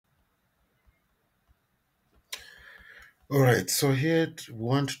All right, so here we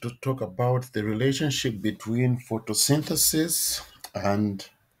want to talk about the relationship between photosynthesis and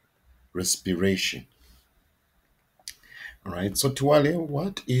respiration. All right, so Tiwale,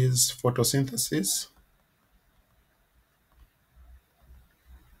 what is photosynthesis?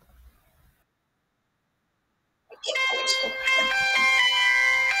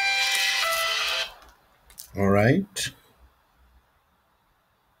 All right,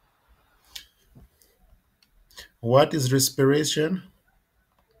 what is respiration?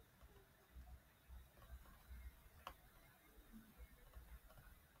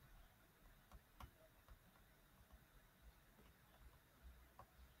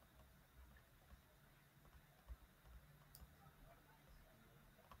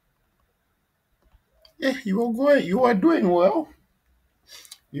 Yeah, you are doing well.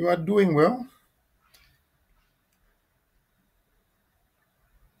 You are doing well.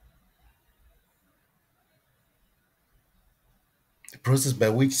 The process by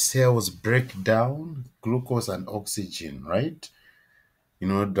which cells break down glucose and oxygen, right?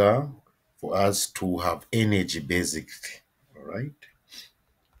 In order for us to have energy, basically. All right.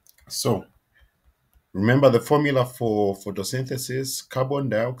 So, remember the formula for photosynthesis: carbon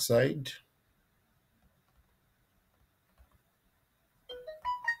dioxide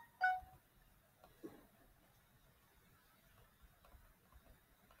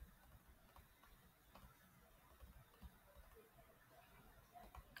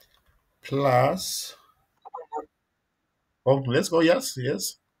plus, oh, let's go, yes,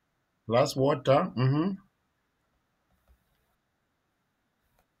 yes, plus water.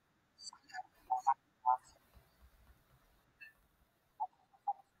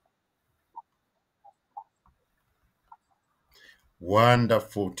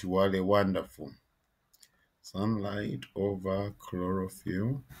 Wonderful, Tiwale, wonderful. Sunlight over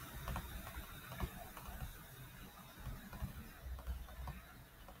chlorophyll,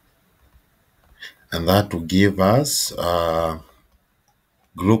 and that will give us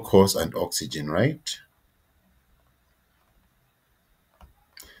glucose and oxygen, right?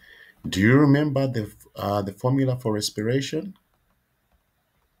 Do you remember the formula for respiration?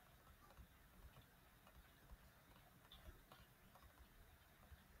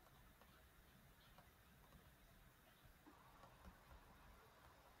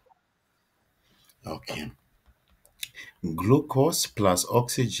 Okay. Glucose plus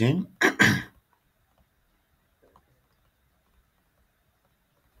oxygen.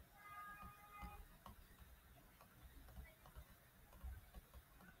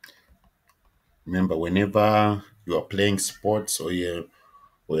 Remember, whenever you are playing sports or you're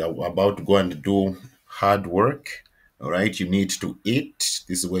about to go and do hard work, all right, you need to eat.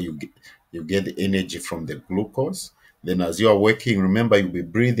 This is where you get the energy from the glucose. Then as you are working, remember you'll be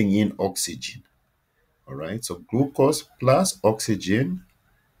breathing in oxygen. All right. So glucose plus oxygen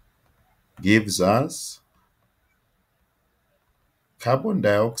gives us carbon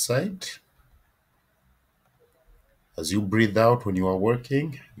dioxide. As you breathe out when you are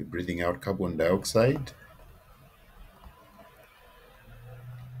working, you're breathing out carbon dioxide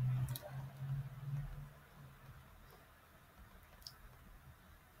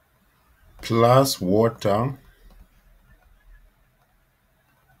plus water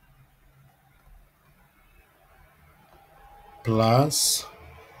plus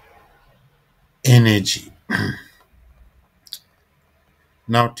energy.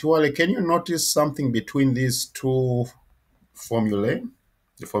 Now, Tuale, can you notice something between these two formulae?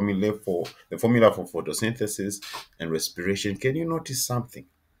 The formula for photosynthesis and respiration. Can you notice something?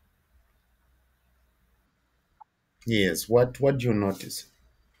 Yes. What do you notice?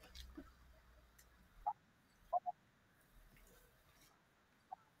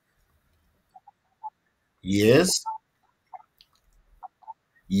 Yes.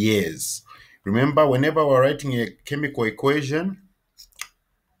 Yes. Remember, whenever we're writing a chemical equation,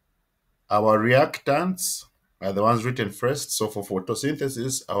 our reactants are the ones written first. So for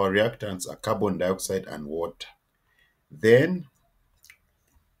photosynthesis, our reactants are carbon dioxide and water. Then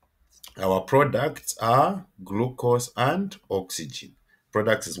our products are glucose and oxygen.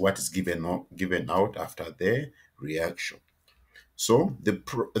 Products is what is given out after the reaction. So the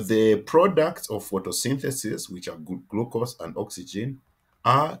products of photosynthesis, which are glucose and oxygen,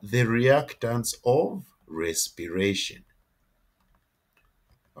 are the reactants of respiration.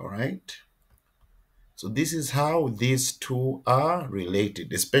 All right. So this is how these two are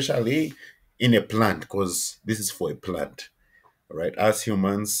related, especially in a plant, because this is for a plant. All right. As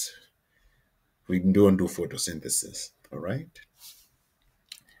humans, we don't do photosynthesis. All right.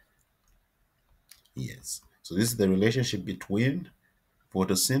 Yes. So this is the relationship between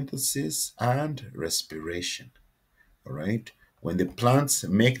photosynthesis and respiration. All right. When the plants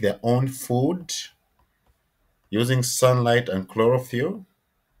make their own food using sunlight and chlorophyll,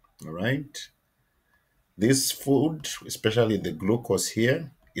 all right, this food, especially the glucose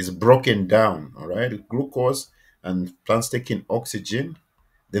here, is broken down. All right. Glucose and plants taking oxygen,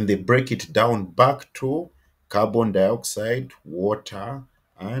 then they break it down back to carbon dioxide, water,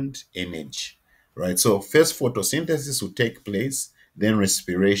 and energy. Right. So first photosynthesis will take place, then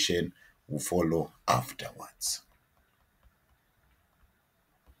respiration will follow afterwards.